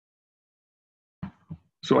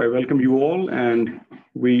So I welcome you all, and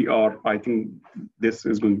I think this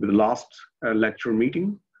is going to be the last lecture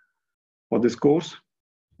meeting for this course.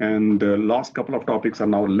 And the last couple of topics are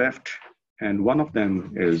now left, and one of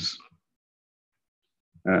them is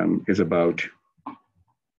about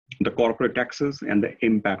the corporate taxes and the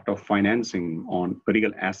impact of financing on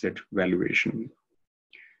real asset valuation.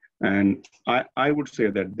 And I would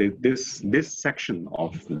say that this section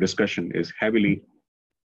of the discussion is heavily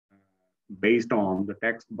based on the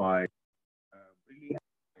text by which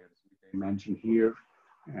I mentioned here,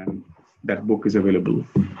 and that book is available.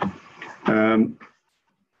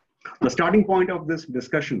 The starting point of this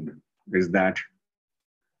discussion is that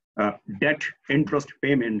debt interest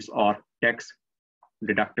payments are tax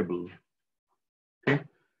deductible. Okay?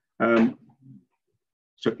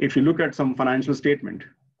 So if you look at some financial statement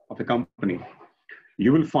of a company,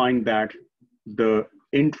 you will find that the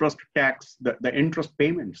interest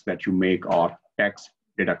payments that you make are tax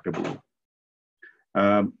deductible.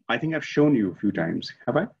 I think I've shown you a few times,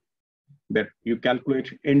 have I? That you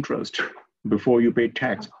calculate interest before you pay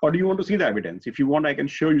tax. Or do you want to see the evidence? If you want, I can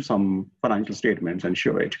show you some financial statements and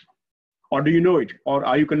show it. Or do you know it? Or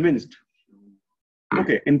are you convinced?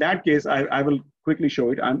 Okay, in that case, I will quickly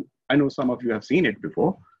show it. I know some of you have seen it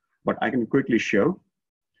before, but I can quickly show.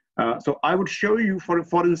 So I would show you,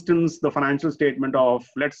 for instance, the financial statement of,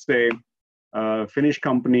 let's say, Finnish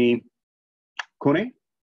company Kone.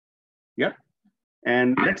 Yeah,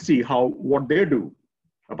 and let's see what they do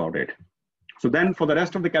about it. So then for the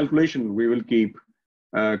rest of the calculation, we will keep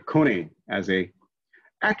Kone as a.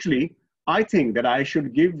 Actually, I think that I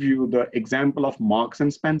should give you the example of Marks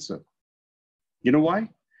and Spencer. You know why?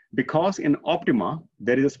 Because in Optima,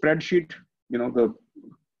 there is a spreadsheet, you know,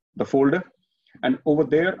 the folder. And over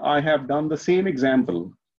there, I have done the same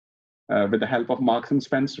example with the help of Marks and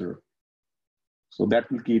Spencer. So that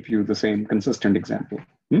will keep you the same consistent example.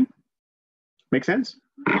 Make sense?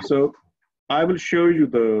 So I will show you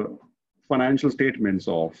the financial statements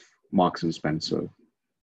of Marks and Spencer.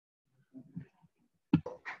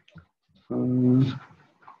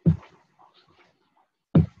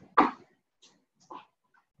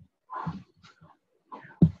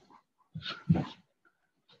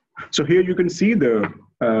 So here you can see the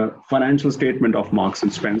financial statement of Marks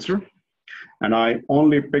and Spencer, and I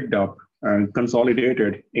only picked up a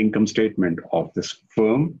consolidated income statement of this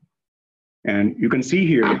firm. And you can see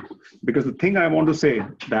here, because the thing I want to say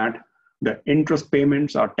that the interest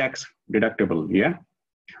payments are tax deductible, yeah?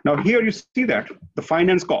 Now here you see that the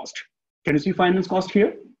finance cost. Can you see finance cost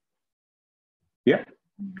here? Yeah.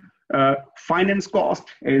 Finance cost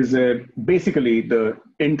is basically the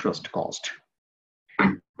interest cost.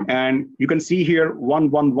 And you can see here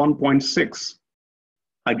 111.6,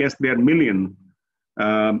 I guess they're million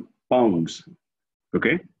pounds,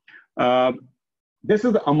 okay? This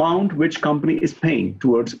is the amount which company is paying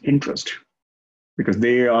towards interest, because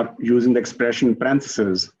they are using the expression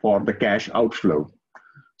parentheses for the cash outflow.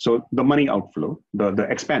 So the money outflow, the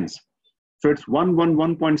expense. So it's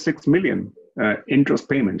 111.6 million interest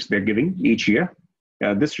payments they're giving each year,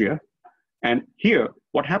 this year. And here,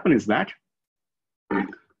 what happened is that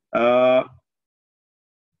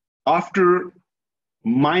after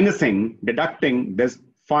deducting this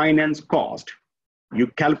finance cost, you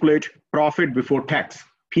calculate profit before tax,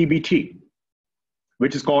 PBT,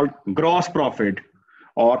 which is called gross profit,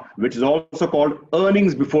 or which is also called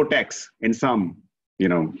earnings before tax in some,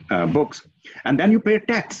 books. And then you pay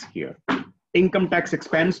tax here, income tax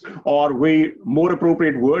expense, or more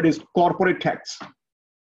appropriate word is corporate tax.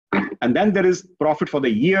 And then there is profit for the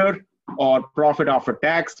year, or profit after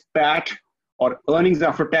tax, PAT, or earnings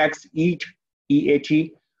after tax,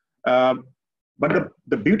 EAT. But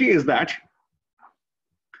the beauty is that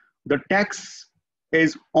the tax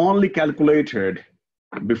is only calculated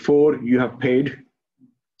before you have paid.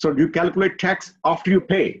 So you calculate tax after you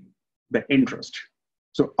pay the interest.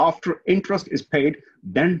 So after interest is paid,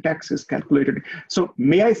 then tax is calculated. So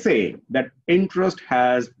may I say that interest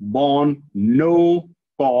has borne no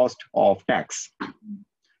cost of tax?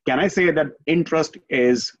 Can I say that interest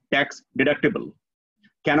is tax deductible?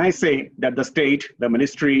 Can I say that the state, the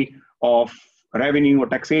Ministry of Revenue or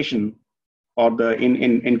Taxation, or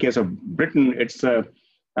in case of Britain, it's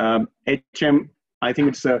HM, I think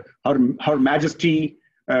it's Her Majesty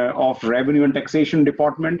of Revenue and Taxation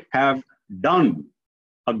Department, have done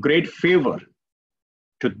a great favor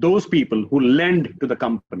to those people who lend to the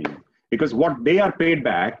company, because what they are paid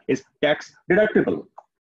back is tax deductible.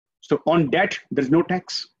 So on debt, there's no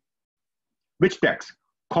tax. Which tax?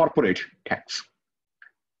 Corporate tax,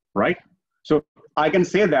 right? So I can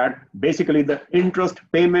say that basically the interest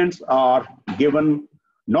payments are given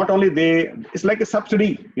not only it's like a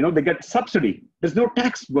subsidy, they get subsidy. There's no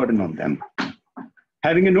tax burden on them.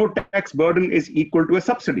 Having a no tax burden is equal to a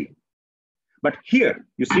subsidy. But here,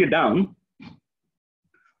 you see it down,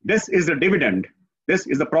 this is the dividend, this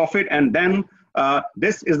is the profit, and then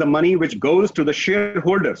this is the money which goes to the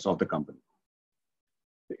shareholders of the company.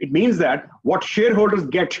 It means that what shareholders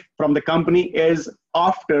get from the company is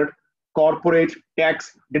after corporate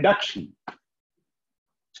tax deduction.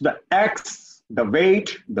 So the X, the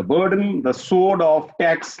weight, the burden, the sword of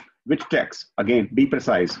tax, which tax? Again, be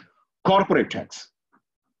precise, corporate tax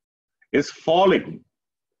is falling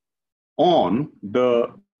on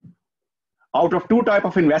out of two types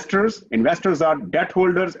of investors. Investors are debt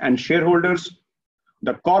holders and shareholders.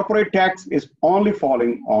 The corporate tax is only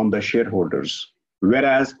falling on the shareholders,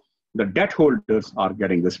 whereas the debt holders are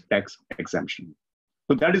getting this tax exemption.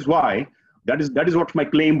 So that is why, that is what my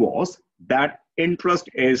claim was, that interest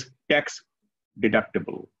is tax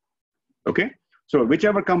deductible. Okay, so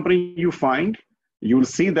whichever company you find, you will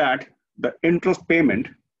see that the interest payment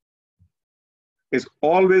is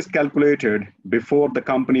always calculated before the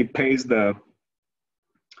company pays the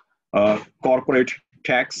corporate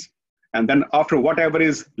tax, and then after whatever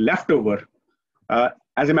is left over.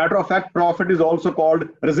 As a matter of fact, profit is also called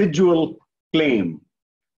residual claim.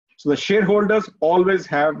 So the shareholders always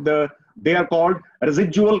have they are called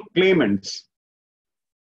residual claimants,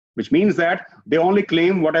 which means that they only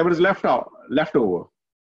claim whatever is left over.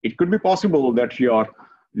 It could be possible that your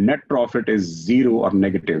net profit is 0 or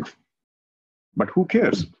negative, but who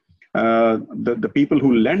cares? The people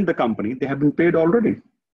who lend the company, they have been paid already.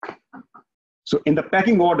 So in the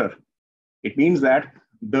pecking order, it means that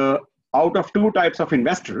out of two types of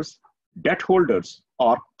investors, debt holders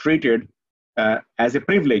are treated as a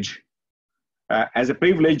privilege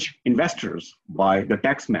investors by the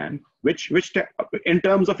taxman, which in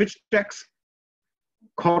terms of which tax?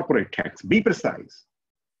 Corporate tax. Be precise.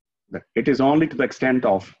 It is only to the extent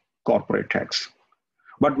of corporate tax.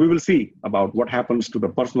 But we will see about what happens to the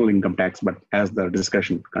personal income tax, but as the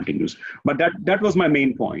discussion continues. But that was my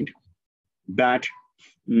main point, that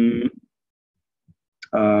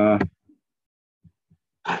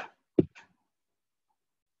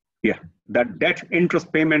that debt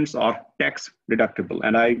interest payments are tax deductible.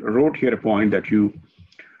 And I wrote here a point that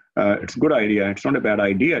it's a good idea, it's not a bad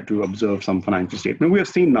idea to observe some financial statement. We have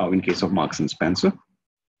seen now in case of Marks and Spencer.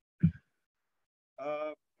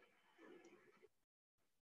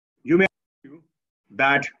 You may argue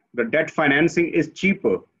that the debt financing is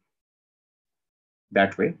cheaper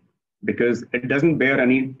that way because it doesn't bear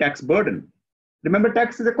any tax burden. Remember,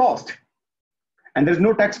 tax is a cost, and there's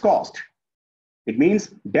no tax cost. It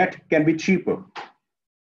means debt can be cheaper.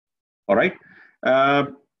 All right.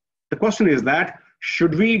 The question is that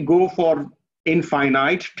should we go for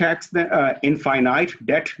infinite debt?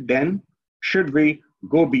 Then should we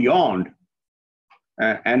go beyond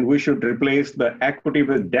and we should replace the equity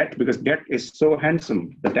with debt, because debt is so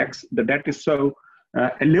handsome. The debt is so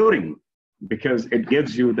alluring because it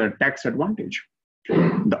gives you the tax advantage.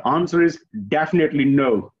 The answer is definitely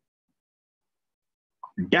no.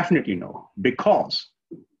 Definitely no, because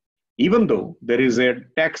even though there is a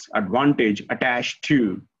tax advantage attached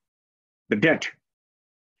to the debt,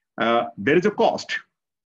 there is a cost,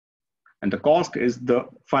 and the cost is the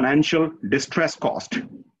financial distress cost.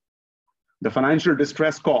 The financial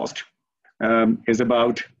distress cost is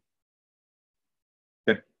about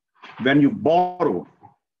that when you borrow,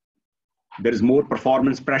 there is more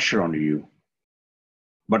performance pressure on you.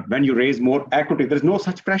 But when you raise more equity, there's no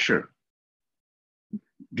such pressure.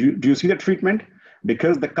 Do you see the treatment?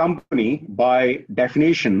 Because the company, by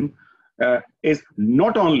definition, is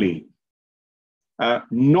not only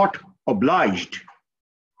not obliged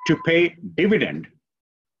to pay dividend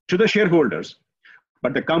to the shareholders,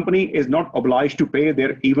 but the company is not obliged to pay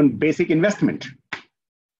their even basic investment.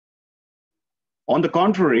 On the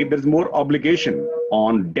contrary, there's more obligation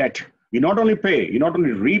on debt. You not only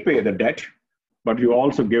repay the debt, but you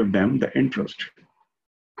also give them the interest.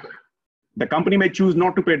 The company may choose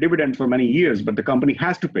not to pay dividends for many years, but the company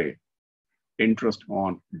has to pay interest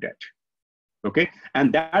on debt. Okay,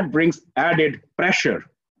 and that brings added pressure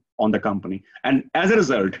on the company, and as a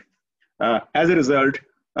result,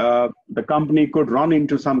 the company could run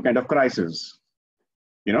into some kind of crisis,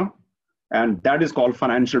 and that is called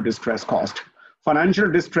financial distress cost. Financial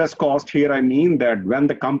distress cost here, I mean that when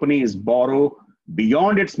the company is borrow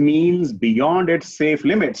beyond its means, beyond its safe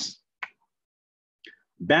limits,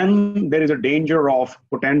 then there is a danger of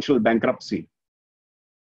potential bankruptcy,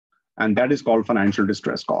 and that is called financial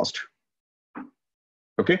distress cost.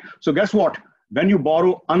 Okay, so guess what? When you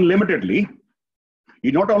borrow unlimitedly,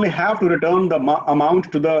 You not only have to return the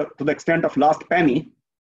amount to the extent of last penny,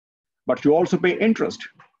 but you also pay interest.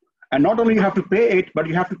 And not only you have to pay it, but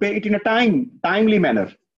you have to pay it in a timely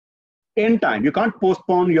manner, in time. You can't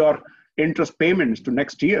postpone your interest payments to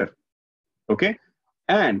next year, okay?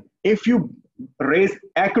 And if you raise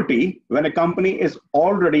equity when a company is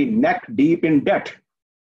already neck deep in debt,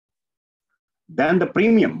 then the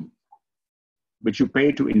premium which you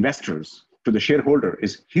pay to investors, to the shareholder,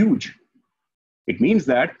 is huge. It means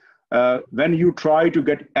that when you try to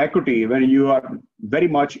get equity, when you are very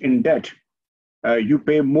much in debt, you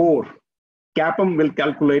pay more. CAPM will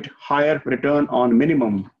calculate higher return on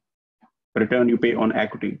minimum return you pay on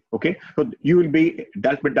equity. Okay, so you will be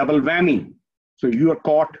dealt with double whammy. So you are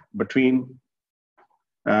caught between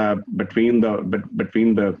the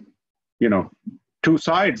two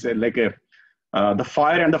sides, like the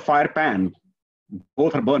fire and the fire pan.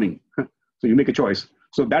 Both are burning. So you make a choice.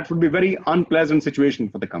 So that would be a very unpleasant situation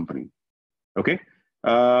for the company. Okay.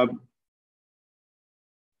 So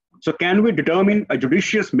can we determine a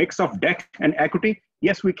judicious mix of debt and equity?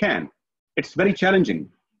 Yes, we can. It's very challenging.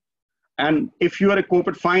 And if you are a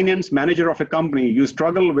corporate finance manager of a company, you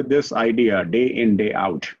struggle with this idea day in, day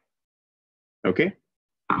out. Okay.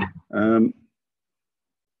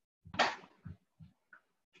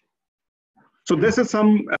 So this is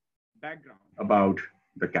some background about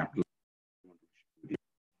the capital.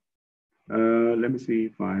 Let me see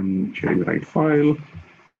if I'm sharing the right file.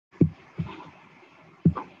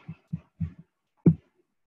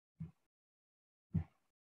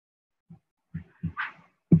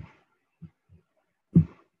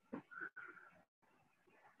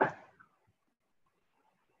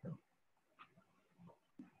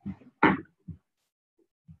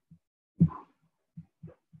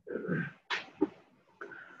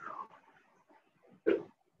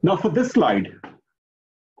 Now for this slide,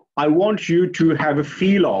 I want you to have a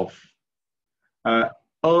feel of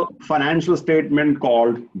a financial statement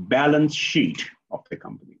called balance sheet of the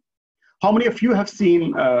company. How many of you have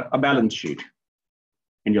seen a balance sheet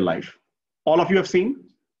in your life? All of you have seen,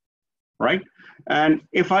 right? And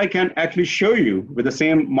if I can actually show you with the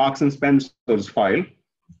same Marks and Spencer's file,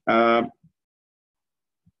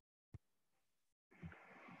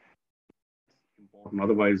 important,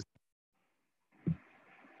 otherwise.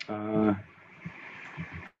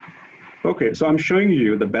 Okay, so I'm showing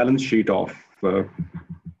you the balance sheet of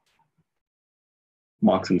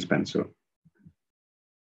Marks and Spencer.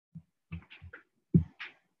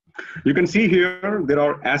 You can see here there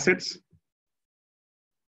are assets,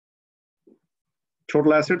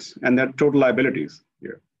 total assets, and there are total liabilities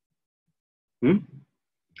here.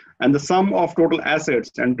 And the sum of total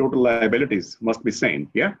assets and total liabilities must be same.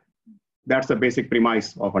 Yeah, that's the basic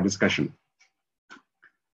premise of our discussion.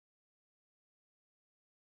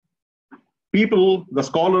 People, the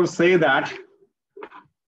scholars say that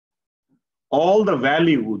all the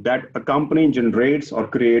value that a company generates or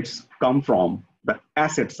creates come from the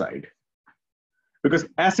asset side. Because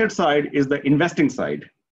asset side is the investing side.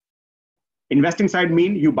 Investing side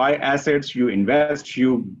means you buy assets, you invest,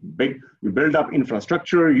 you build up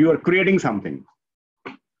infrastructure, you are creating something.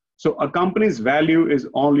 So a company's value is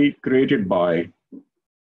only created by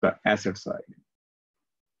the asset side.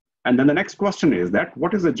 And then the next question is that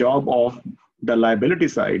what is the job of the liability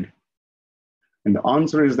side? And the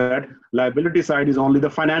answer is that liability side is only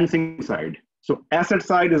the financing side. So asset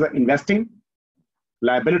side is investing,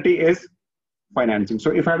 liability is financing.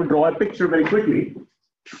 So if I have to draw a picture very quickly,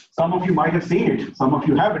 some of you might have seen it, some of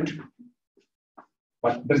you haven't,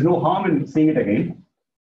 but there's no harm in seeing it again.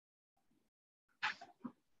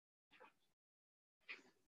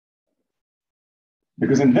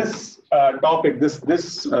 Because in this topic,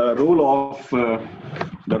 the role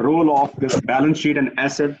of this balance sheet and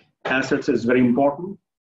assets is very important.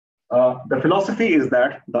 The philosophy is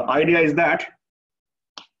that, the idea is that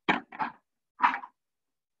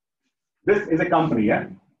this is a company, yeah?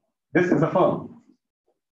 This is a firm.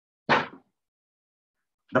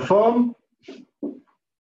 The firm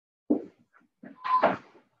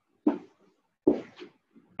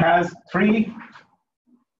has three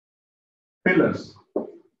pillars.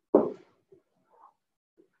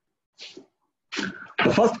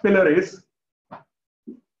 The first pillar is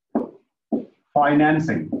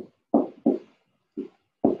financing.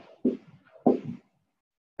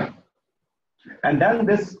 And then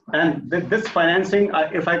this financing,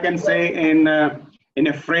 if I can say in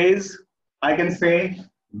a phrase, I can say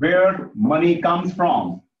where money comes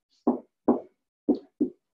from.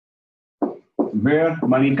 Where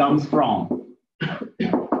money comes from.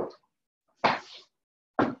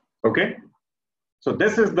 Okay, so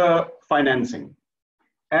this is the financing.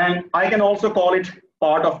 And I can also call it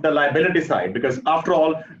part of the liability side, because after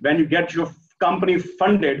all, when you get your company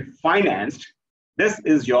funded, financed, this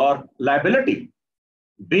is your liability.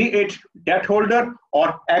 Be it debt holder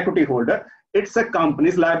or equity holder, it's a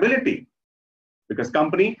company's liability. Because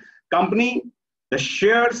company, the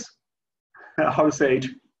shares, how to say it,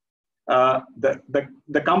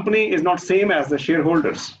 the company is not same as the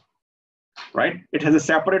shareholders, right? It has a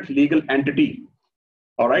separate legal entity,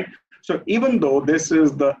 all right? So even though this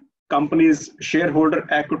is the company's shareholder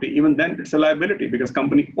equity, even then it's a liability because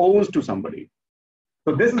company owes to somebody.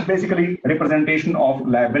 So this is basically representation of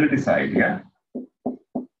liability side, yeah?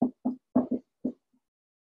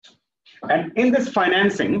 And in this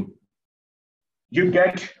financing, you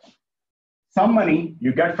get some money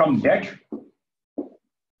you get from debt,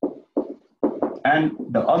 and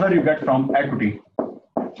the other you get from equity.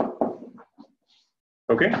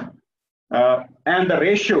 Okay? And the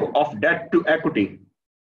ratio of debt to equity,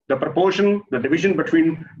 the proportion, the division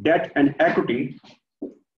between debt and equity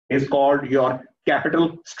is called your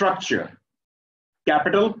capital structure.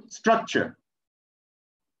 Capital structure.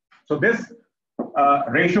 So this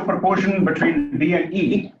ratio proportion between D and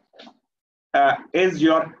E is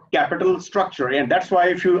your capital structure, and that's why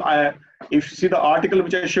if you see the article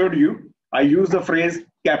which I showed you, I use the phrase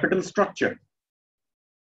capital structure.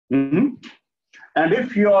 And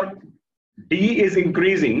if your D is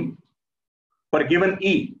increasing for a given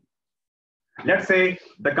E, let's say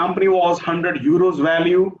the company was 100 euros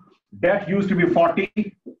value, debt used to be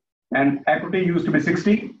 40, and equity used to be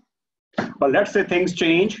 60. But let's say things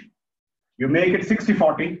change, you make it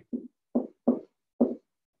 60-40.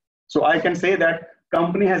 So I can say that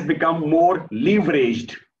company has become more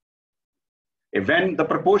leveraged. When the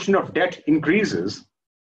proportion of debt increases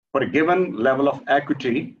for a given level of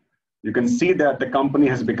equity, you can see that the company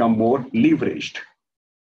has become more leveraged.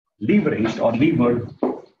 Leveraged or levered.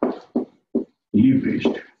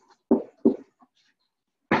 Leveraged.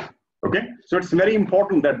 Okay, so it's very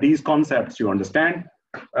important that these concepts you understand.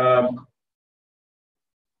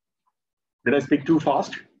 Did I speak too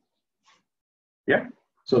fast? Yeah.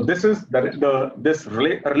 So this is this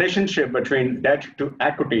relationship between debt to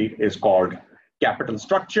equity is called capital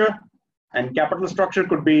structure, and capital structure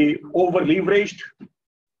could be over leveraged,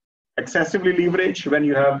 excessively leveraged. When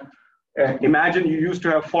you have, imagine you used to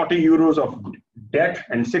have 40 euros of debt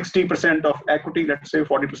and 60% of equity, let's say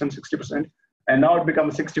 40%, 60%, and now it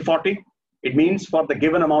becomes 60-40. It means for the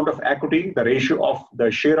given amount of equity, the ratio of the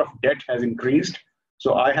share of debt has increased.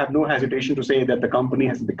 So I have no hesitation to say that the company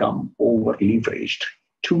has become over leveraged,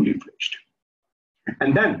 too leveraged.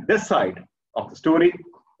 And then this side of the story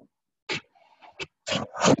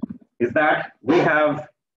is that we have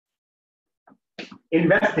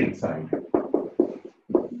investing side.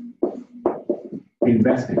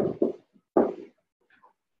 Investing.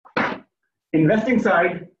 Investing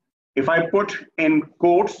side, if I put in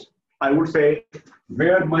quotes, I would say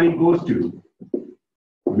where money goes to.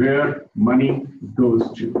 Where money goes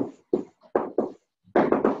to.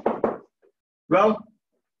 Well,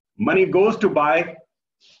 money goes to buy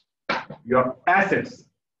your assets.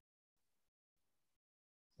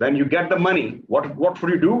 Then you get the money. What would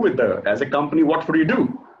you do with as a company, what would you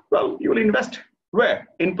do? Well, you will invest. Where?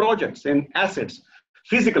 In projects, in assets,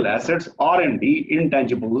 physical assets, R&D,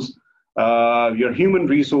 intangibles, your human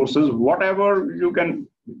resources, whatever you can,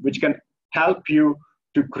 which can help you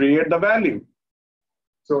to create the value.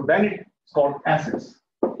 So then it's called assets.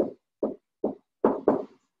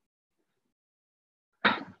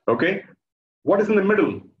 Okay. What is in the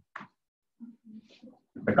middle?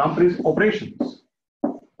 The company's operations.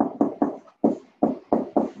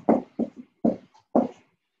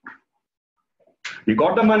 You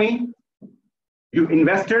got the money, you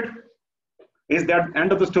invested. Is that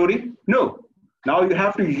end of the story? No. Now you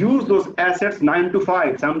have to use those assets 9 to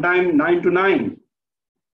 5, sometimes 9 to 9,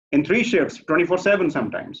 in 3 shifts, 24/7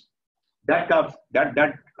 sometimes.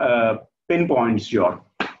 That pinpoints your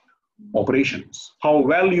operations, how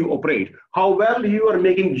well you operate, how well you are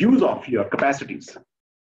making use of your capacities.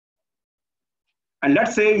 And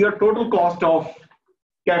let's say your total cost of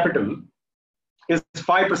capital is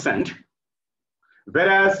 5%,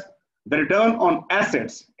 whereas the return on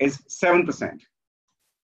assets is 7%.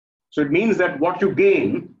 So it means that what you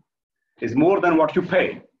gain is more than what you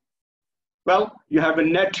pay. Well, you have a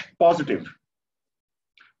net positive.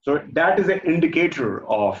 So that is an indicator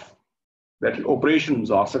of that operations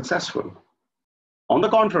are successful. On the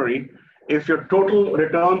contrary, if your total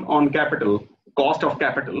return on capital, cost of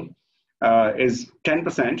capital, is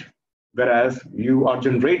 10%, whereas you are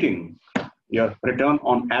generating your return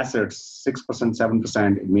on assets 6%,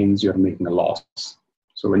 7%, it means you're making a loss.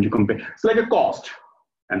 So when you compare, it's like a cost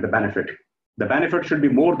and the benefit. The benefit should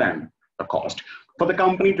be more than the cost for the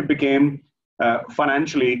company to become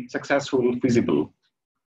financially successful, feasible.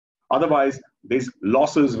 Otherwise, these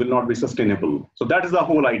losses will not be sustainable. So that is the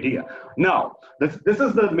whole idea. Now, this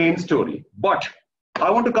is the main story. But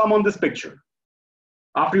I want to come on this picture.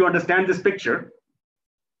 After you understand this picture,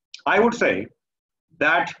 I would say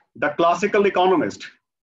that the classical economist,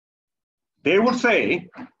 they would say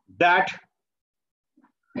that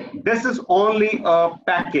this is only a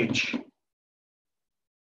package.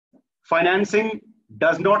 Financing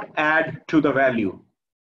does not add to the value.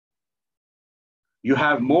 You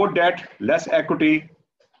have more debt, less equity,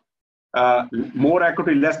 more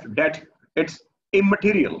equity, less debt. It's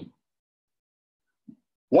immaterial.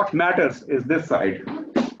 What matters is this side,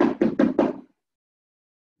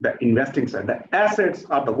 the investing side. The assets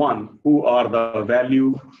are the one who are the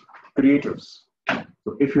value creators.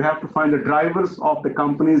 So if you have to find the drivers of the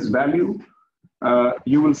company's value,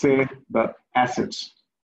 you will say the assets.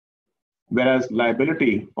 Whereas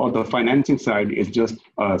liability or the financing side is just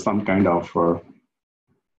some kind of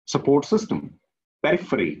support system,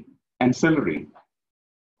 periphery, ancillary,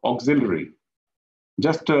 auxiliary,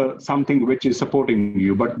 just something which is supporting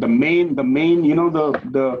you. But the main, you know,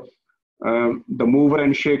 the mover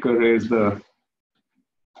and shaker is the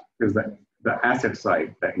asset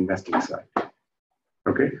side, the investing side.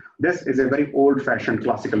 Okay, this is a very old-fashioned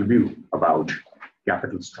classical view about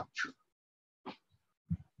capital structure.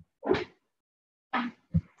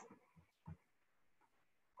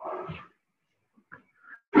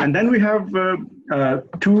 And then we have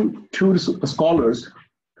two scholars.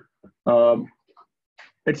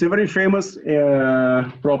 It's a very famous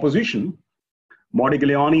proposition,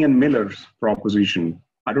 Modigliani and Miller's proposition.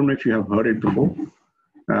 I don't know if you have heard it before.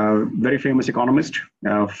 Very famous economist,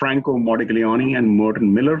 Franco Modigliani and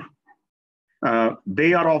Merton Miller.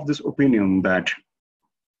 They are of this opinion that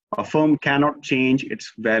a firm cannot change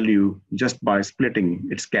its value just by splitting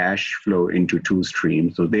its cash flow into two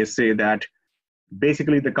streams. So they say that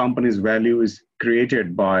basically the company's value is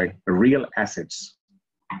created by real assets,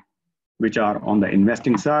 which are on the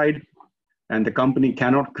investing side, and the company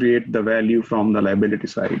cannot create the value from the liability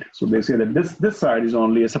side. So they say that this side is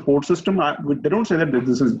only a support system. They don't say that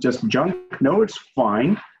this is just junk. No, it's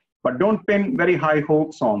fine, but don't pin very high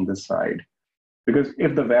hopes on this side. Because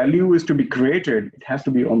if the value is to be created, it has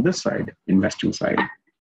to be on this side, investing side.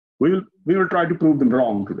 We will try to prove them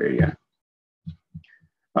wrong today. Yeah.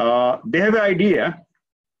 They have an idea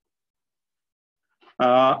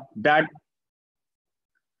that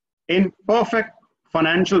in perfect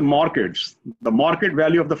financial markets, the market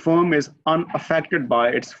value of the firm is unaffected by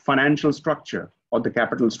its financial structure, or the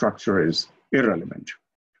capital structure is irrelevant.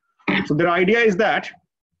 So their idea is that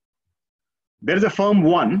there is a firm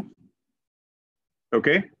 1.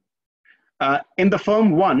 Okay, in the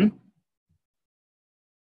firm 1,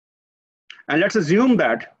 and let's assume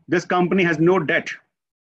that this company has no debt.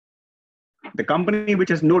 The company which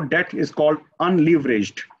has no debt is called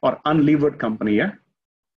unleveraged or unlevered company. Yeah,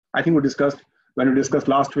 I think we discussed when we discussed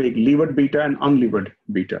last week levered beta and unlevered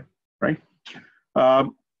beta, right?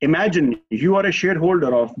 Imagine you are a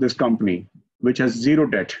shareholder of this company which has zero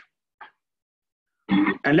debt,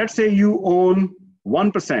 and let's say you own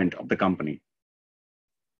 1% of the company.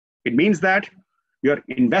 It means that your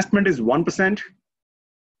investment is 1%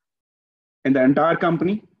 in the entire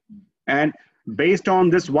company. And based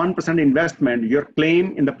on this 1% investment, your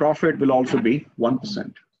claim in the profit will also be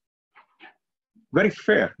 1%. Very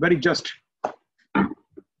fair, very just.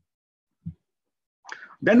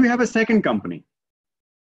 Then we have a second company.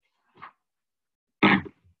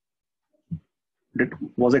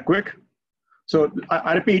 Was it quick? So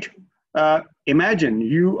I repeat, imagine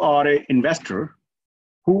you are an investor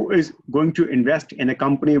who is going to invest in a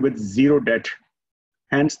company with zero debt.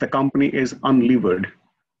 Hence, the company is unlevered.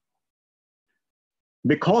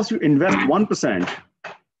 Because you invest 1%,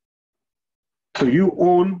 so you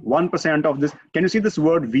own 1% of this. Can you see this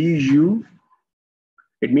word VU?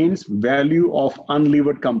 It means value of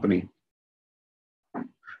unlevered company.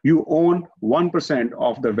 You own 1%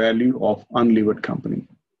 of the value of unlevered company.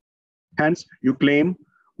 Hence, you claim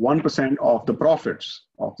 1% of the profits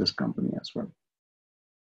of this company as well.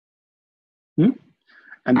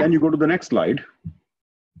 And then you go to the next slide.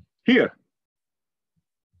 Here,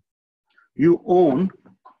 you own,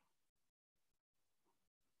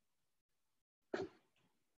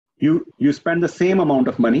 you spend the same amount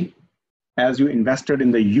of money as you invested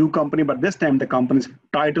in the U company, but this time the company's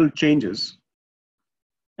title changes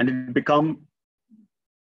and it becomes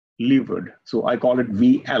levered. So I call it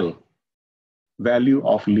VL, value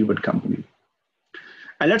of levered company.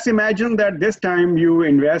 And let's imagine that this time you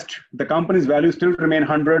invest, the company's value still remain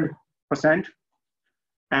 100,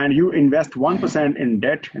 and you invest 1% in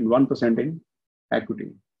debt and 1% in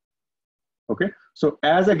equity. Okay, so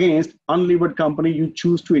as against unlevered company, you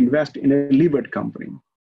choose to invest in a levered company.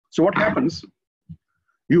 So what happens?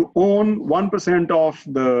 You own 1% of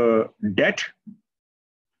the debt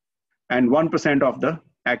and 1% of the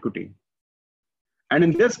equity. And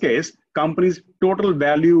in this case, company's total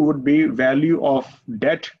value would be value of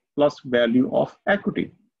debt plus value of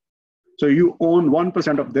equity. So you own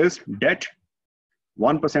 1% of this debt,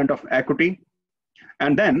 1% of equity,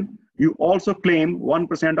 and then you also claim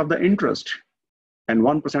 1% of the interest and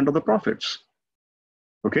 1% of the profits.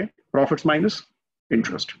 Okay, profits minus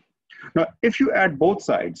interest. Now, if you add both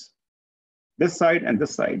sides, this side and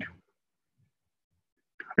this side,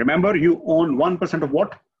 remember you own 1% of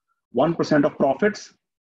what? 1% of profits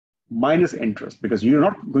minus interest, because you're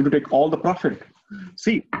not going to take all the profit.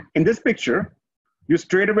 See, in this picture, you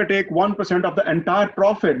straight away take 1% of the entire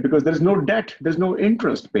profit because there's no debt, there's no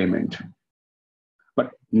interest payment.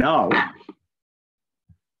 But now,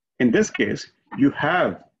 in this case, you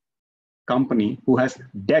have company who has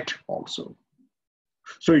debt also.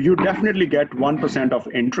 So you definitely get 1% of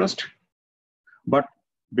interest, but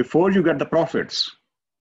before you get the profits,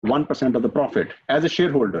 1% of the profit as a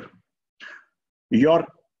shareholder, your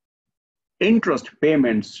interest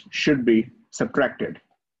payments should be subtracted,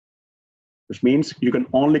 which means you can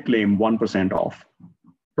only claim 1% of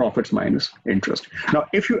profits minus interest. Now,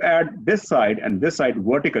 if you add this side and this side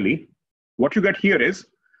vertically, what you get here is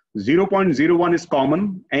 0.01 is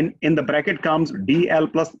common, and in the bracket comes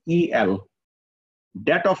DL plus EL,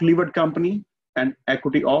 debt of levered company and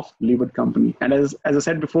equity of levered company. And as I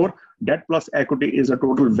said before, debt plus equity is a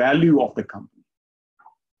total value of the company.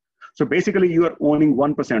 So basically, you are owning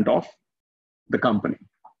 1% of the company.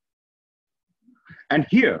 And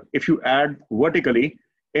here, if you add vertically,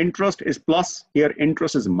 interest is plus, here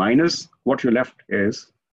interest is minus, what you left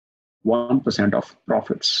is 1% of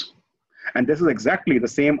profits. And this is exactly the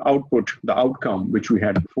same output, the outcome which we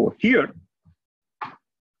had before. Here,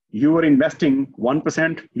 you are investing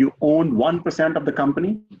 1%, you own 1% of the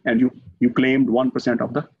company, and you claimed 1%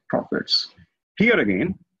 of the profits. Here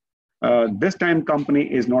again, this time company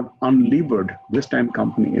is not unlevered, this time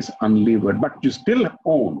company is unlevered, but you still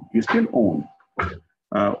own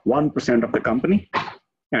 1% of the company,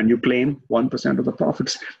 and you claim 1% of the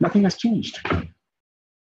profits. Nothing has changed.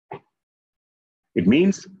 It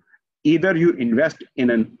means either you invest in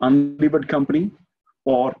an unlevered company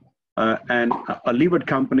or a levered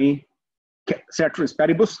company, ceteris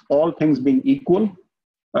paribus, all things being equal,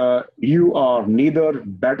 you are neither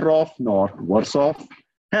better off nor worse off.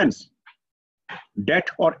 Hence, debt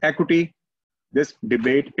or equity, this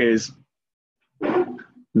debate is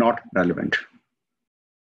not relevant.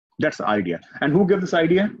 That's the idea. And who gave this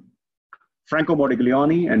idea? Franco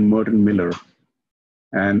Modigliani and Merton Miller.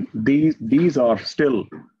 And these are still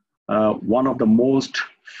one of the most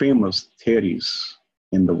famous theories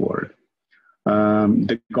in the world.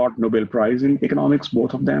 They got Nobel Prize in economics,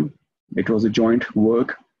 both of them. It was a joint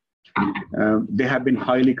work. They have been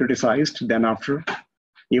highly criticized then after,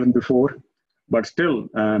 even before, but still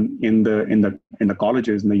in the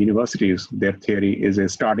colleges, in the universities, their theory is a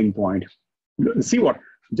starting point. See what?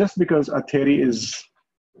 Just because a theory is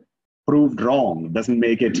proved wrong doesn't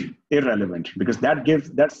make it irrelevant, because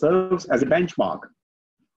that serves as a benchmark.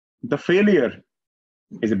 The failure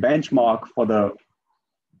is a benchmark for the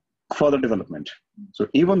further development. So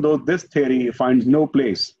even though this theory finds no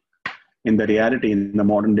place in the reality in the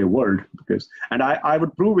modern day world, and I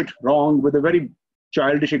would prove it wrong with a very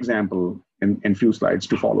childish example in few slides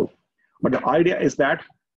to follow. But the idea is that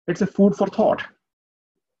it's a food for thought.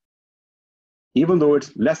 Even though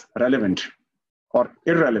it's less relevant or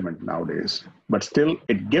irrelevant nowadays, but still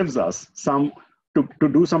it gives us some to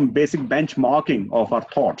do some basic benchmarking of our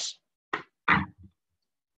thoughts.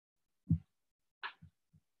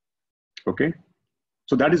 Okay,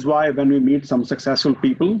 so that is why when we meet some successful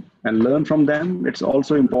people and learn from them, it's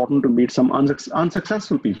also important to meet some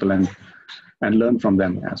unsuccessful people and learn from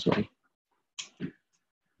them as well.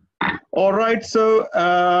 All right, so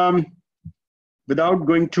without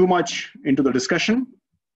going too much into the discussion,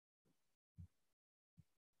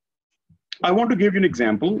 I want to give you an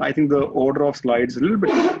example. I think the order of slides is a little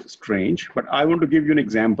bit strange, but I want to give you an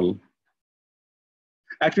example.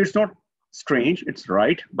 Actually, it's not strange, it's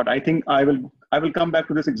right, but I think I will come back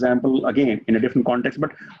to this example again in a different context.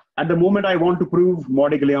 But at the moment, I want to prove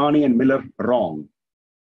Modigliani and Miller wrong.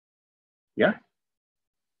 Yeah.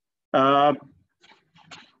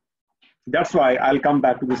 That's why I'll come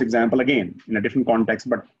back to this example again in a different context,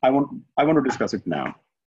 but I want to discuss it now.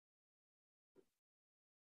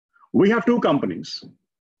 We have two companies.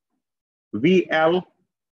 VL,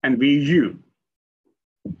 and VU.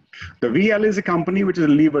 The VL is a company which is a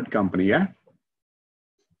levered company, yeah?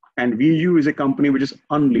 And VU is a company which is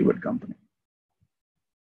unlevered company.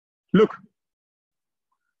 Look,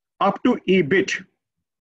 up to EBIT,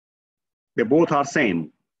 they both are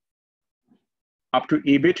same. Up to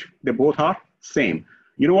EBIT, they both are same.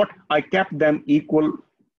 You know what? I kept them equal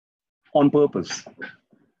on purpose.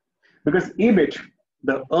 Because EBIT,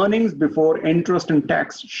 the earnings before interest and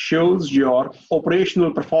tax, shows your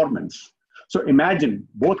operational performance. So imagine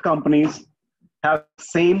both companies have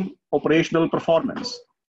same operational performance.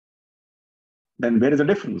 Then where is the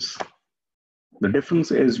difference? The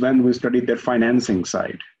difference is when we study their financing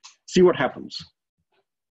side. See what happens.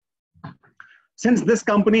 Since this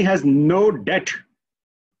company has no debt,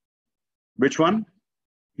 which one?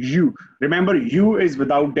 U. Remember, U is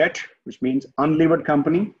without debt, which means unlevered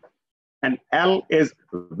company, and L is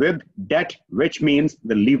with debt, which means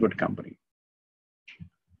the levered company.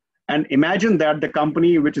 And imagine that the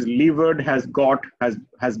company which is levered has borrowed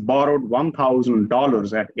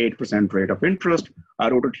 $1,000 at 8% rate of interest. I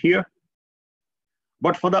wrote it here.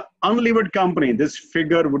 But for the unlevered company, this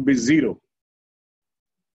figure would be 0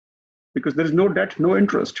 because there is no debt, no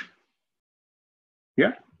interest.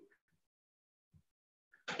 Yeah.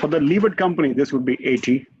 For the levered company, this would be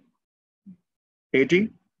 80,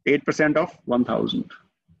 8% of 1,000.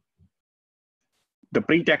 The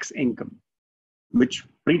pre-tax income, which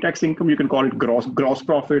pre-tax income, you can call it gross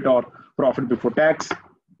profit or profit before tax.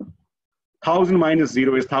 1,000 minus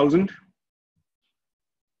 0 is 1,000.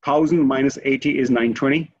 1,000 minus 80 is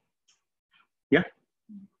 920. Yeah.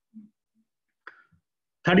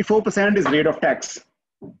 34% is rate of tax.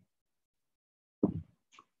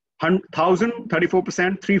 1,000,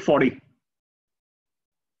 34%, 340.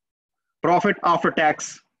 Profit after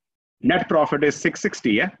tax, net profit is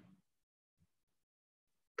 660, yeah?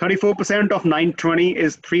 34% of 920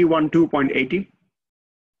 is 312.80.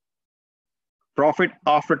 Profit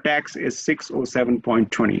after tax is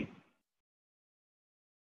 607.20.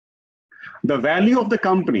 The value of the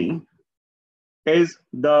company is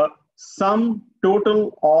the sum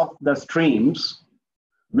total of the streams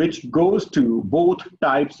which goes to both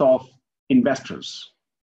types of investors.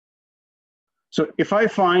 So if I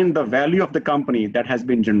find the value of the company that has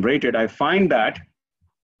been generated, I find that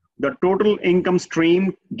the total income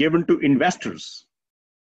stream given to investors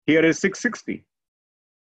here is 660.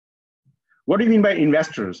 What do you mean by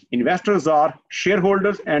investors? Investors are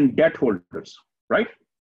shareholders and debt holders, right?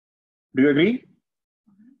 Do you agree?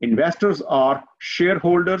 Investors are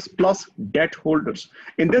shareholders plus debt holders.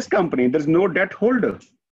 In this company, there's no debt holder.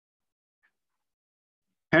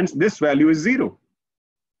 Hence, this value is 0.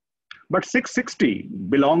 But 660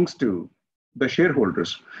 belongs to the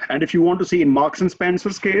shareholders. And if you want to see in Marks and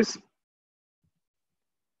Spencer's case,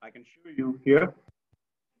 I can show you here.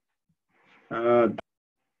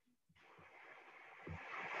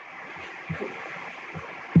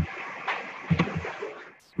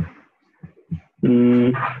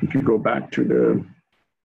 If you go back to the,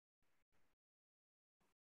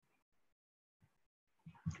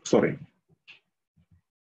 sorry.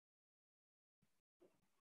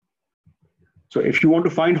 So if you want to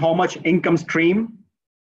find how much income stream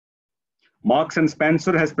Marks and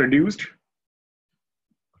Spencer has produced,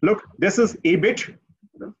 look, this is EBIT.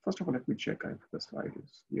 First of all, let me check if the slide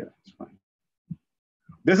is, yeah, it's fine.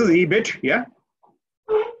 This is EBIT, yeah.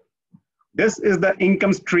 This is the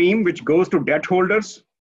income stream which goes to debt holders.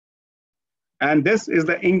 And this is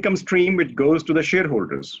the income stream which goes to the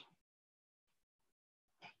shareholders.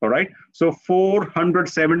 All right, so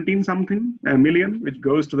 417 something million which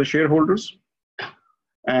goes to the shareholders.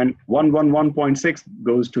 And 111.6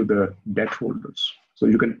 goes to the debt holders. So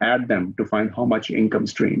you can add them to find how much income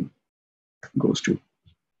stream goes to.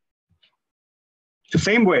 So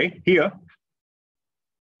same way here.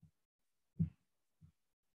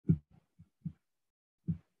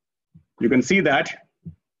 You can see that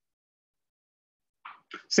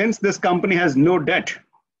since this company has no debt,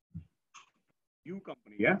 U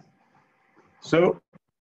company, yeah? So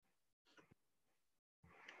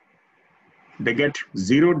they get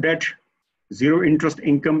 0 debt, 0 interest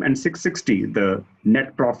income, and 660, the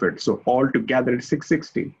net profit. So altogether it's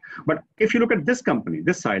 660. But if you look at this company,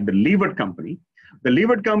 this side, the levered company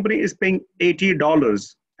is paying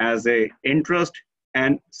 $80 as a interest,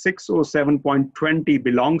 and 607.20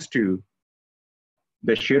 belongs to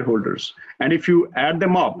the shareholders. And if you add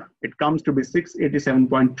them up, it comes to be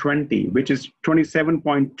 687.20, which is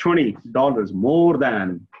 $27.20 more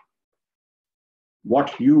than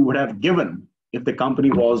what you would have given if the company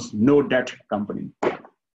was no debt company.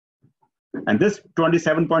 And this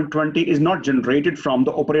 27.20 is not generated from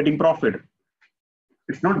the operating profit.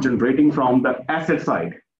 It's not generating from the asset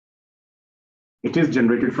side. It is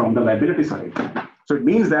generated from the liability side. So it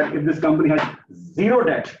means that if this company has zero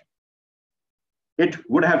debt, it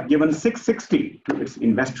would have given 660 to its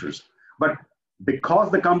investors. But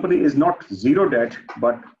because the company is not zero debt,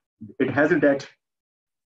 but it has a debt,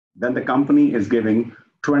 then the company is giving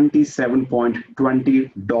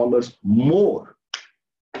 $27.20 more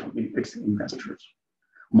to its investors.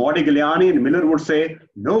 Modigliani and Miller would say,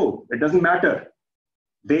 no, it doesn't matter.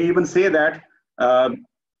 They even say that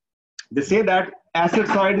asset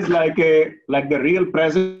side is like the real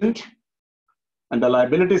present, and the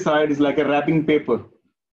liability side is like a wrapping paper.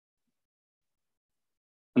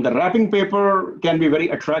 And the wrapping paper can be very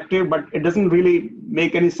attractive, but it doesn't really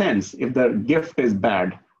make any sense if the gift is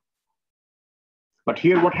bad. But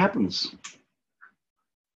here what happens?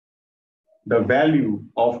 The value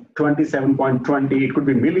of 27.20, it could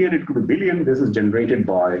be million, it could be billion. This is generated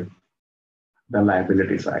by the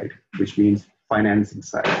liability side, which means financing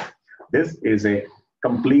side. This is a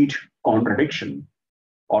complete contradiction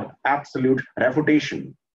or absolute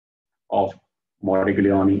refutation of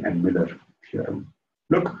Modigliani and Miller theorem.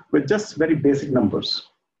 Look, with just very basic numbers,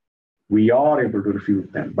 we are able to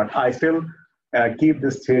refute them, but I still keep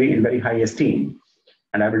this theory in very high esteem,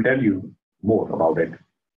 and I will tell you more about it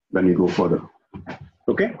when we go further.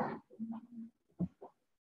 Okay?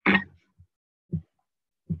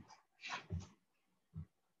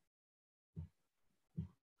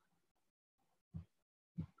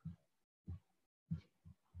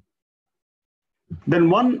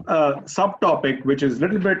 Then one subtopic, which is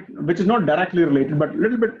not directly related, but a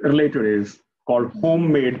little bit related, is called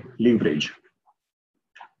homemade leverage.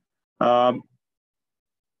 The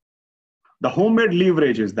homemade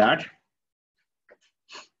leverage is that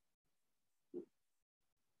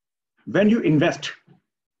when you invest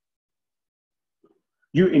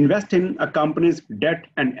in a company's debt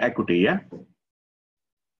and equity, yeah?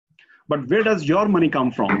 But where does your money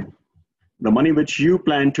come from? The money which you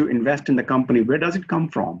plan to invest in the company, where does it come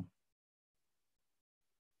from?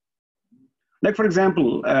 Like, for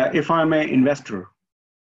example, if I'm an investor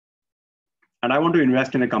and I want to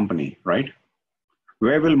invest in a company, right?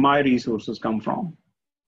 Where will my resources come from?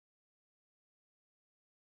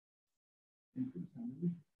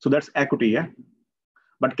 So that's equity, yeah?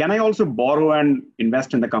 But can I also borrow and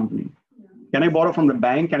invest in the company? Can I borrow from the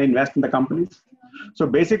bank and invest in the companies? So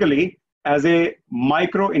basically, as a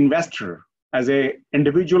micro investor, as an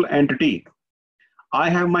individual entity, I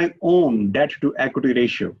have my own debt to equity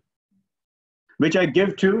ratio, which I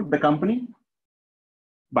give to the company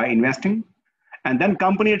by investing. And then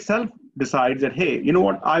company itself decides that, hey, you know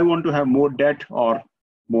what? I want to have more debt or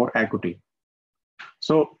more equity.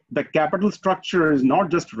 So the capital structure is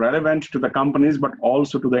not just relevant to the companies, but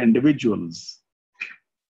also to the individuals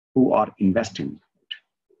who are investing.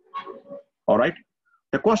 All right.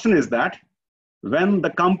 The question is that when the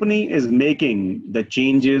company is making the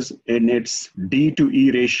changes in its D to E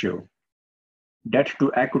ratio, debt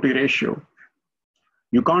to equity ratio,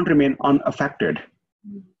 you can't remain unaffected.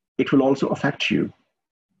 It will also affect you.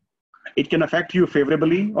 It can affect you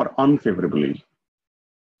favorably or unfavorably.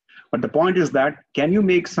 But the point is that, can you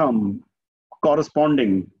make some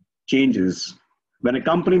corresponding changes? When a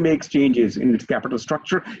company makes changes in its capital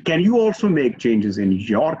structure, can you also make changes in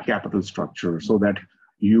your capital structure so that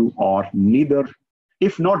you are neither,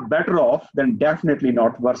 if not better off, then definitely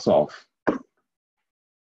not worse off?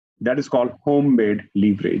 That is called homemade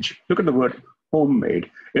leverage. Look at the word homemade.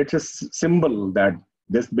 It's a symbol that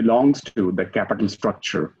this belongs to the capital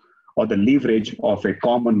structure or the leverage of a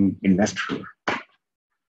common investor.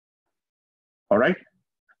 All right.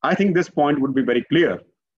 I think this point would be very clear,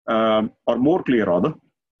 or more clear rather,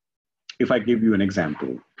 if I give you an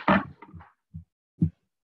example.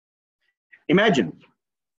 Imagine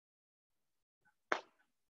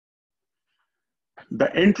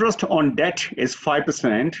the interest on debt is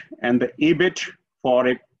 5%, and the EBIT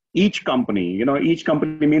for each company, each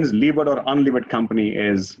company means levered or unlevered company,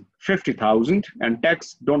 is 50,000, and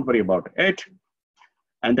tax, don't worry about it.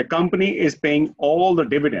 And the company is paying all the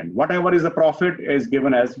dividend. Whatever is the profit is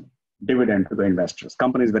given as dividend to the investors.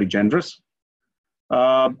 Company is very generous.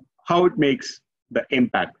 How it makes the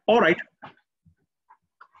impact. All right.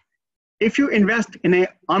 If you invest in an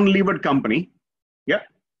unlevered company, yeah,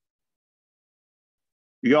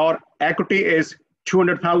 your equity is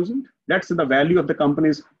 200,000. That's the value of the company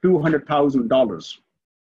is $200,000.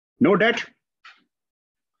 No debt.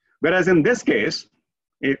 Whereas in this case,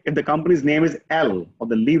 if the company's name is L, or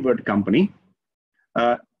the levered company,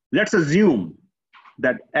 let's assume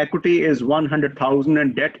that equity is 100,000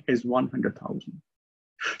 and debt is 100,000.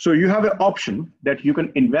 So you have an option that you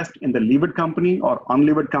can invest in the levered company or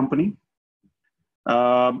unlevered company.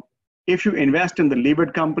 If you invest in the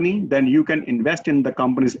levered company, then you can invest in the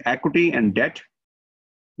company's equity and debt.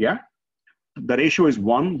 Yeah. The ratio is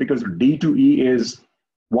 1 because D to E is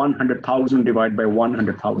 100,000 divided by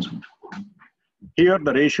 100,000. Here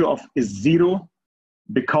the ratio is 0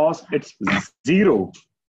 because it's 0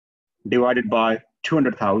 divided by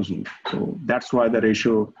 200,000. So that's why the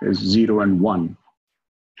ratio is 0 and 1.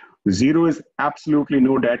 0 is absolutely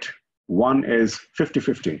no debt. 1 is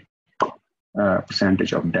 50-50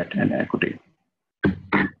 percentage of debt and equity.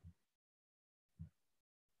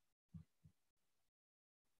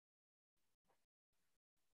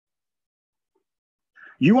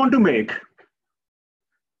 You want to make,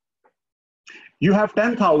 you have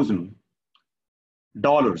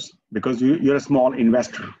 $10,000 because you're a small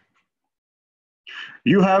investor.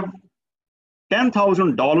 You have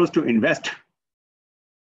 $10,000 to invest,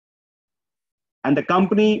 and the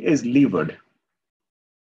company is levered.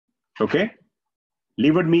 Okay?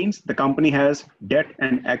 Levered means the company has debt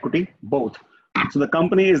and equity, both. So the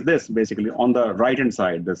company is this, basically, on the right-hand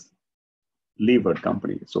side, this levered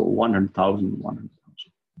company. So 100,000, 100,000.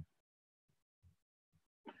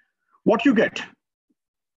 What you get?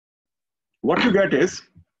 What you get is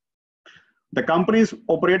the company's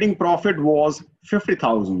operating profit was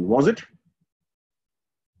 50,000, was it?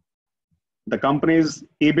 The company's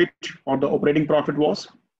EBIT or the operating profit was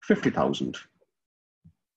 50,000.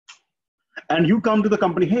 And you come to the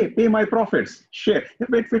company, hey, pay my profits, share.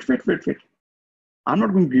 Wait. I'm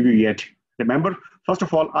not going to give you yet. Remember, first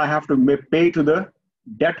of all, I have to pay to the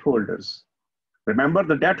debt holders. Remember,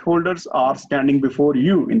 the debt holders are standing before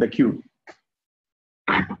you in the queue.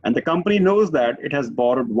 And the company knows that it has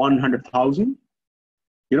borrowed 100,000.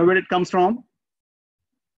 You know where it comes from?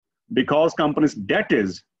 Because company's debt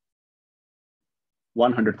is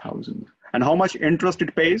 100,000. And how much interest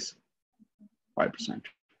it pays? 5%.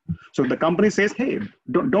 So the company says, hey,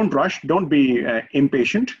 don't rush, don't be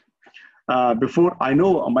impatient. Before I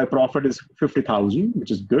know my profit is 50,000, which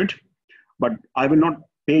is good, but I will not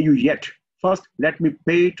pay you yet. First, let me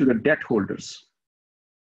pay to the debt holders.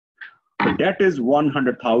 The debt is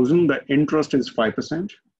 100,000, the interest is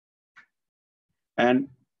 5%. And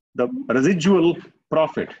the residual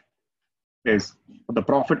profit is, the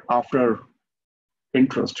profit after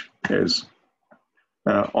interest is,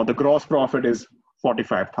 or the gross profit is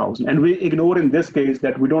 45,000. And we ignore in this case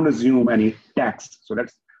that we don't assume any tax. So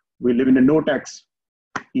we live in a no tax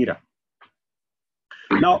era.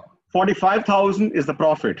 Now, 45,000 is the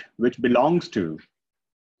profit which belongs to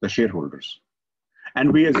the shareholders.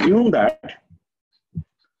 And we assume that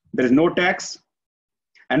there is no tax.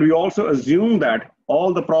 And we also assume that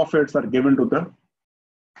all the profits are given to the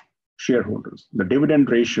shareholders. The dividend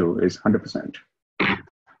ratio is 100%.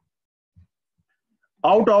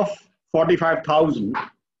 Out of 45,000,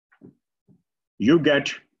 you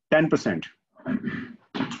get 10%.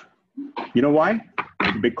 You know why?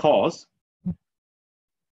 Because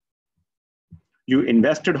you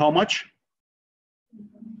invested how much?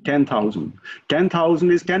 10,000.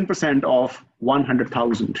 10,000 is 10% of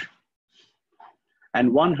 100,000.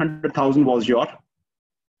 And 100,000 was your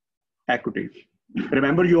equity.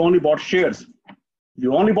 Remember, you only bought shares.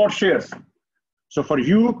 You only bought shares. So for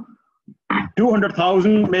you,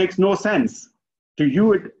 200,000 makes no sense. To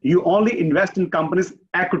you, you only invest in company's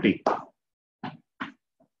equity.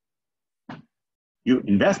 You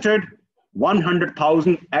invested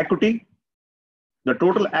 100,000 equity. The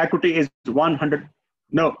total equity is 100.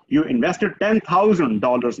 No, you invested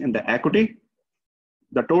 $10,000 in the equity.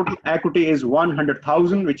 The total equity is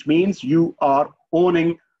 100,000, which means you are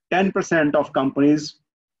owning 10% of company's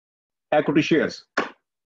equity shares.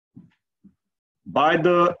 By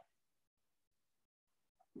the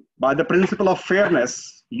principle of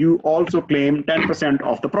fairness, you also claim 10%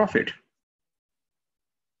 of the profit,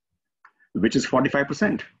 which is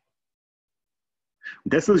 45%.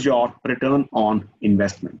 This is your return on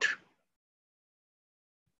investment.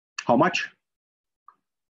 How much?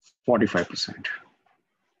 45%.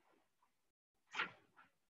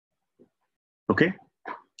 Okay.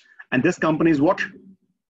 And this company is what?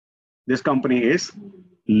 This company is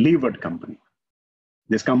levered company.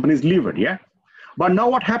 This company is levered, yeah? But now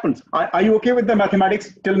what happens? Are you okay with the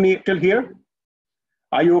mathematics till here?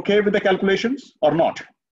 Are you okay with the calculations or not?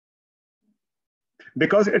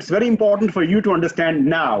 Because it's very important for you to understand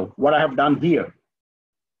now what I have done here.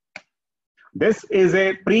 This is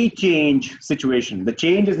a pre-change situation. The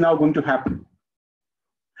change is now going to happen.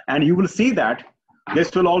 And you will see that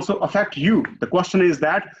this will also affect you. The question is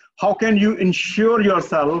that, how can you ensure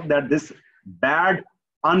yourself that this bad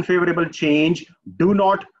unfavorable change do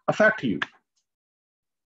not affect you.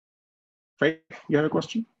 Faith, you have a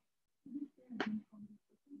question?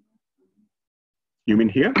 You mean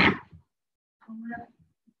here?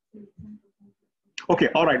 Okay,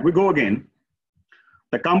 all right, we go again.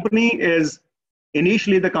 The company is,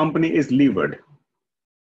 initially the company is levered.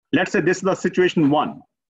 Let's say this is the situation one.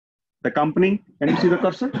 The company, can you see the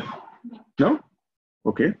cursor? No?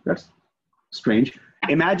 Okay, that's strange.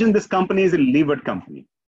 Imagine this company is a levered company.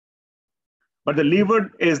 But the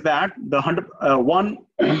levered is that the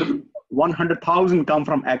 100,000 come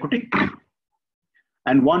from equity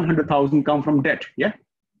and 100,000 come from debt, yeah?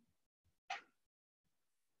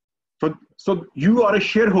 So you are a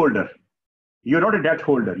shareholder. You're not a debt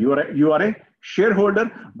holder. You are a shareholder,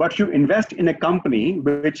 but you invest in a company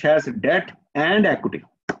which has debt and equity,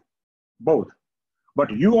 both. But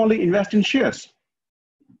you only invest in shares.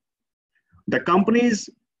 The companies,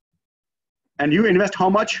 and you invest how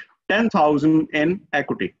much? 10,000 in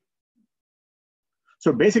equity.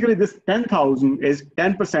 So basically this 10,000 is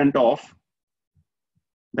 10% of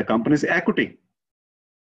the company's equity.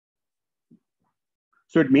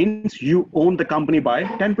 So it means you own the company by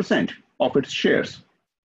 10% of its shares.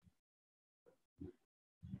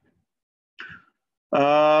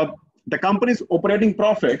 The company's operating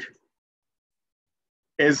profit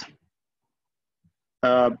is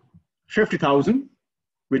 50,000,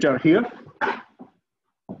 which are here.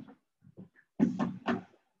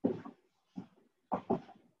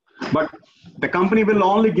 But the company will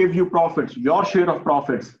only give you profits, your share of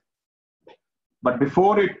profits. But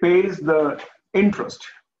before it pays the interest,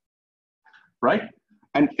 right?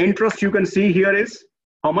 And interest you can see here is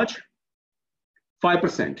how much?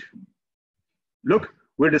 5%. Look,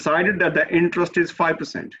 we decided that the interest is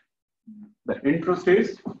 5%. The interest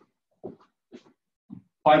is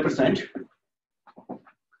 5%.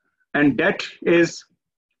 And debt is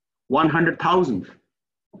 100,000.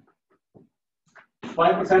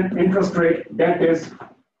 5% interest rate, debt is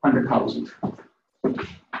 100,000.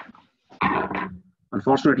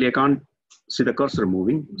 Unfortunately, I can't see the cursor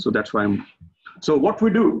moving, so that's why I'm. So what we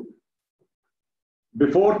do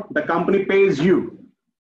before the company pays you,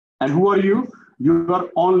 and who are you? You are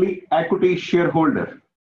only equity shareholder.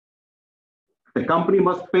 The company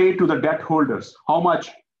must pay to the debt holders. How much?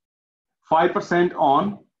 5%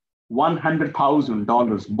 on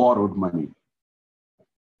 $100,000 borrowed money.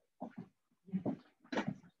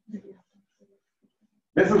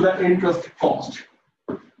 This is the interest cost.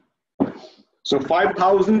 So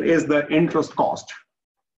 5,000 is the interest cost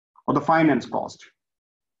or the finance cost.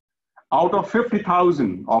 Out of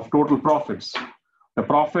 50,000 of total profits, the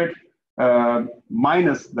profit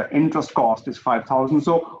minus the interest cost is 5,000.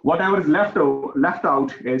 So whatever is left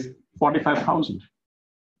out is 45,000.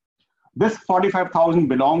 This 45,000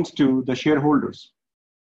 belongs to the shareholders.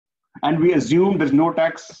 And we assume there's no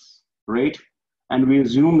tax rate, and we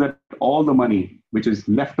assume that all the money which is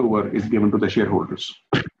left over is given to the shareholders.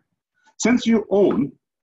 Since you own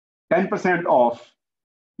 10% of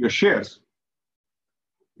your shares,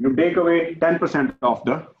 you take away 10% of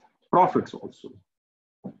the profits also.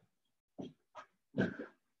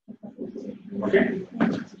 Okay?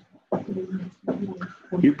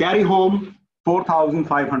 You carry home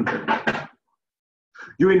 4,500.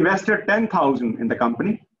 You invested 10,000 in the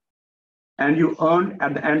company, and you earned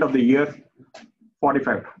at the end of the year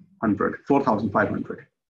 4,500.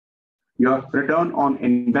 Your return on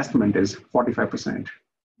investment is 45%.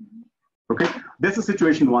 Okay, this is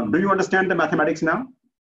situation one. Do you understand the mathematics now?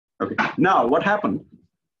 Okay, now what happened?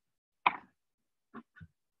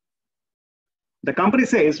 The company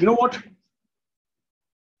says, you know what?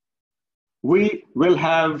 We will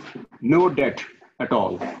have no debt at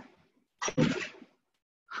all.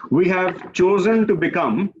 We have chosen to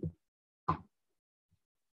become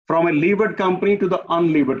from a levered company to the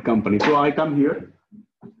unlevered company. So I come here.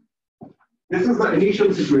 This is the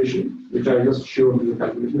initial situation, which I just showed you.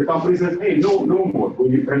 The company says, hey, no more.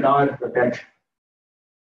 We retire the debt.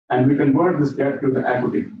 And we convert this debt to the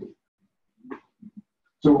equity.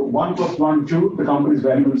 So 1 + 1, 2, the company's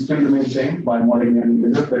value will still remain same by Modigliani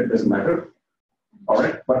method, that doesn't matter. All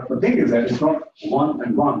right, but the thing is that it's not 1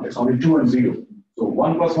 and 1, it's only 2 and 0. So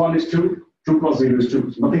 1 + 1 is 2, 2 + 0 is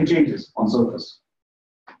 2. So nothing changes on surface.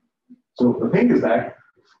 So the thing is that,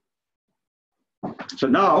 so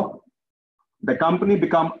now the company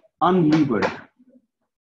become unlevered.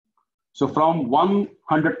 So from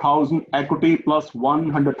 100,000 equity plus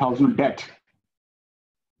 100,000 debt,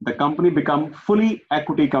 the company become fully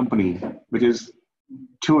equity company, which is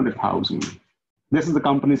 200,000. This is the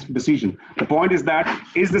company's decision. The point is that,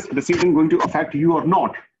 is this decision going to affect you or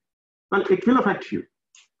not? Well, it will affect you.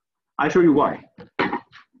 I'll show you why.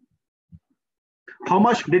 how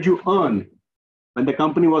much did you earn when the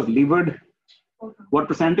company was levered? What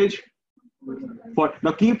percentage?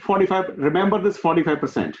 Now keep 45, remember this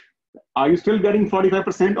 45%. Are you still getting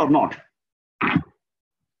 45% or not?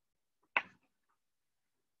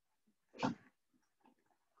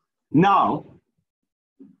 Now,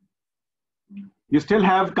 you still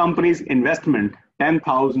have company's investment,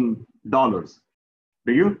 $10,000.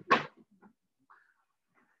 Do you?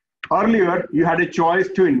 Earlier, you had a choice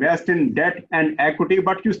to invest in debt and equity,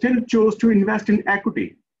 but you still chose to invest in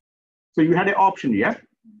equity. So you had an option, yeah?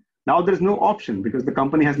 Now there's no option because the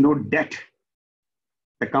company has no debt.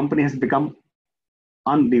 The company has become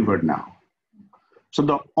unlevered now. So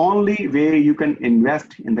the only way you can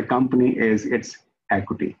invest in the company is its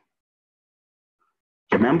equity.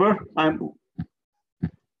 Remember,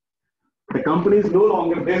 the company is no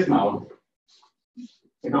longer this now.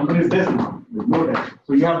 The company is this now. There's no debt.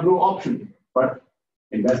 So you have no option but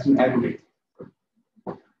invest in equity.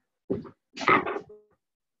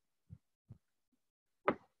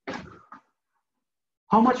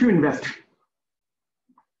 How much you invest?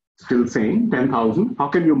 Still same, 10,000. How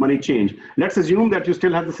can your money change? Let's assume that you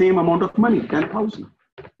still have the same amount of money, 10,000.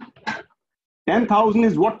 10,000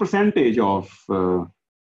 is what percentage of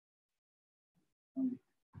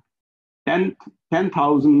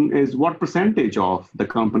 10,000 is what percentage of the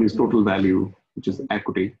company's total value, which is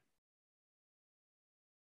equity?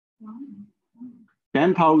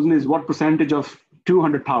 10,000 is what percentage of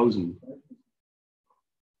 200,000?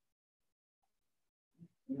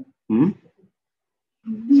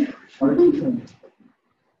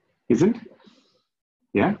 Isn't?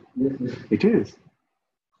 Yeah, it is.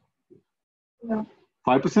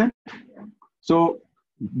 5%? So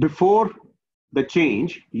before the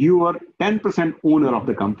change, you were 10% owner of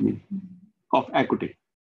the company, of equity.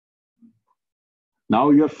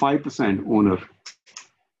 Now you're 5% owner.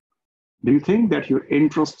 Do you think that your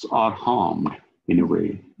interests are harmed in a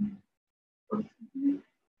way?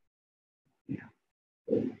 Yeah.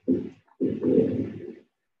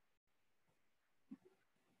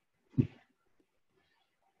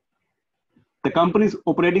 The company's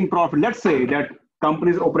operating profit, let's say that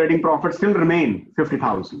company's operating profit still remain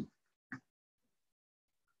 50,000.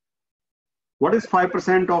 What is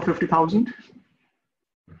 5% of 50,000?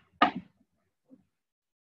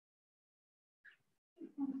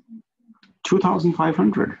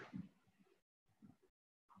 2,500.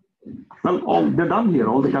 Well, they're done here.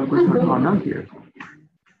 All the calculations are done here.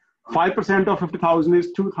 5% of 50,000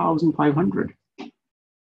 is 2,500.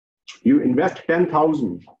 You invest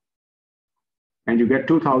 10,000 and you get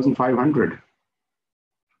 2,500.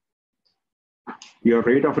 Your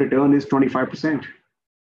rate of return is 25%.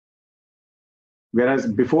 Whereas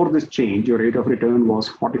before this change, your rate of return was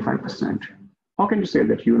 45%. How can you say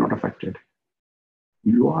that you're not affected?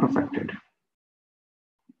 You are affected.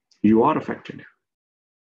 You are affected.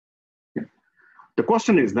 Yeah. The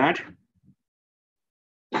question is that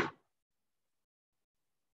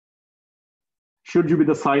should you be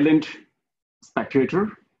the silent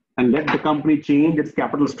spectator and let the company change its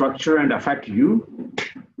capital structure and affect you?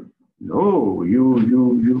 No,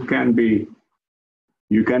 you can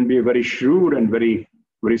be a very shrewd and very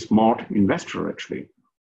smart investor, actually.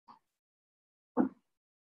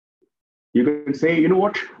 You can say, you know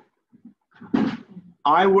what?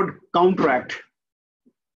 I would counteract.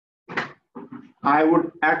 I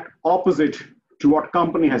would act opposite to what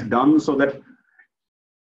company has done so that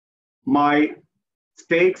my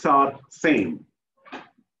stakes are same.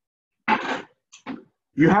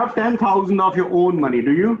 You have 10,000 of your own money,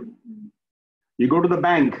 do you? You go to the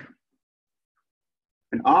bank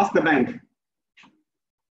and ask the bank,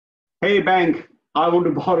 hey bank, I want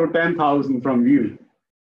to borrow 10,000 from you.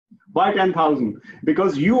 Why 10,000?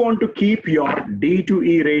 Because you want to keep your D to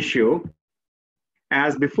E ratio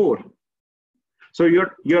as before. So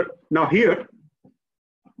you're now here,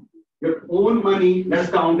 your own money, let's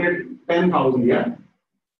count it 10,000, yeah?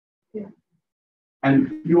 Yeah.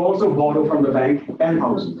 And you also borrow from the bank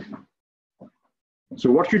 10,000.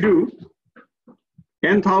 So what you do,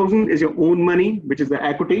 10,000 is your own money, which is the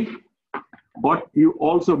equity, but you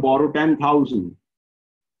also borrow 10,000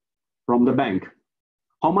 from the bank.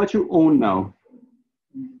 How much you own now?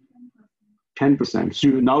 10%. So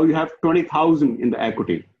now you have 20,000 in the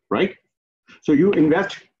equity, right? So you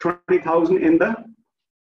invest 20,000 in the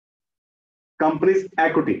company's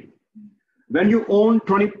equity. When you own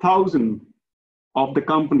 20,000 of the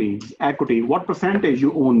company's equity, what percentage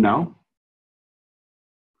you own now?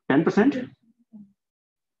 10%?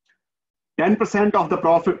 10% of the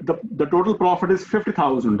profit, the total profit is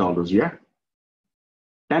 $50,000, yeah?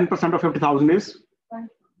 10% of 50,000 is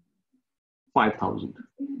 5,000.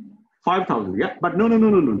 5,000, yeah? But no.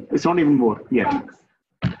 It's not even more yet.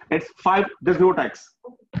 It's 5, there's no tax.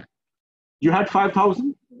 You had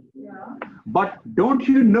 5,000, but don't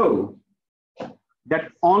you know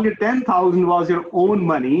that only 10,000 was your own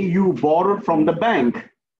money you borrowed from the bank?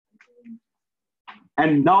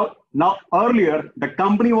 And now earlier, the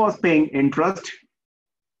company was paying interest.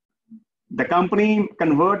 The company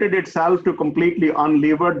converted itself to completely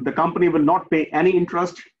unlevered. The company will not pay any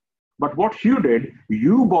interest. But what you did,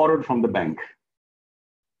 you borrowed from the bank.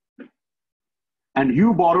 And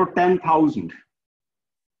you borrowed 10,000.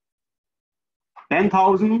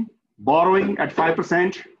 10,000 borrowing at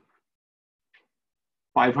 5%,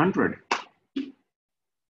 500.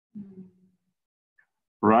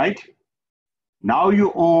 Right? Now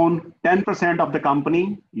you own 10% of the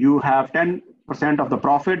company. You have 10% of the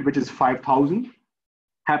profit, which is 5,000.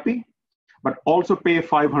 Happy? But also pay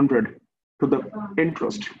 500 to the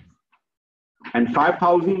interest. And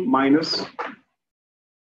 5,000 minus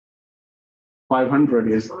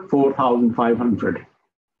 500 is 4,500.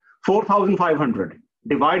 4,500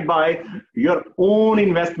 divide by your own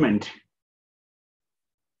investment,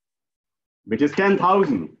 which is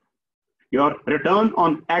 10,000. Your return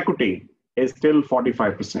on equity is still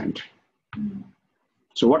 45%.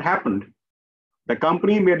 So what happened? The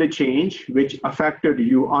company made a change which affected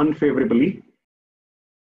you unfavorably.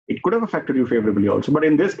 It could have affected you favorably also, but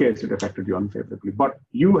in this case, it affected you unfavorably. But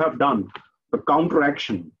you have done the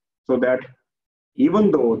counteraction so that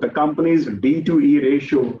even though the company's D to E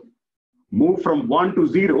ratio moved from 1 to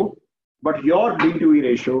 0, but your D to E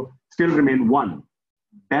ratio still remained 1.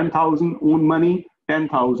 10,000 own money,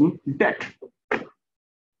 10,000 debt.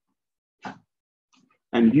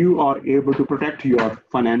 And you are able to protect your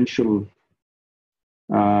financial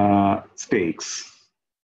stakes.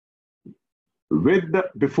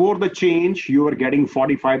 Before the change, you were getting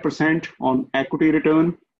 45% on equity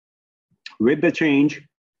return. With the change,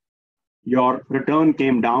 your return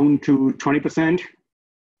came down to 20%.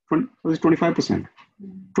 Was it 25%?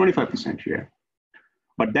 25%, yeah.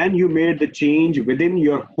 But then you made the change within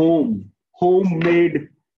your homemade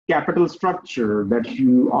capital structure that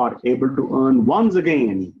you are able to earn once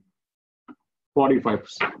again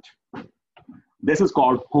 45%. This is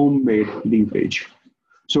called homemade leverage.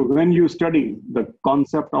 So when you study the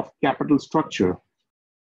concept of capital structure,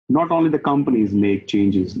 not only the companies make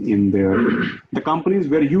changes in the companies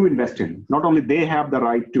where you invest in, not only they have the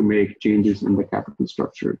right to make changes in the capital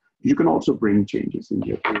structure, you can also bring changes in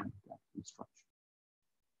your own capital structure.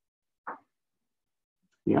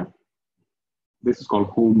 Yeah, this is called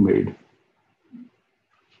homemade.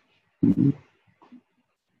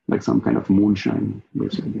 Like some kind of moonshine,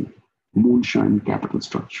 basically. Moonshine capital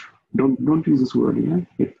structure. Don't use this word, yeah?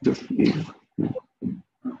 It just, yeah.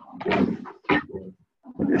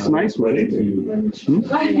 It's a nice word.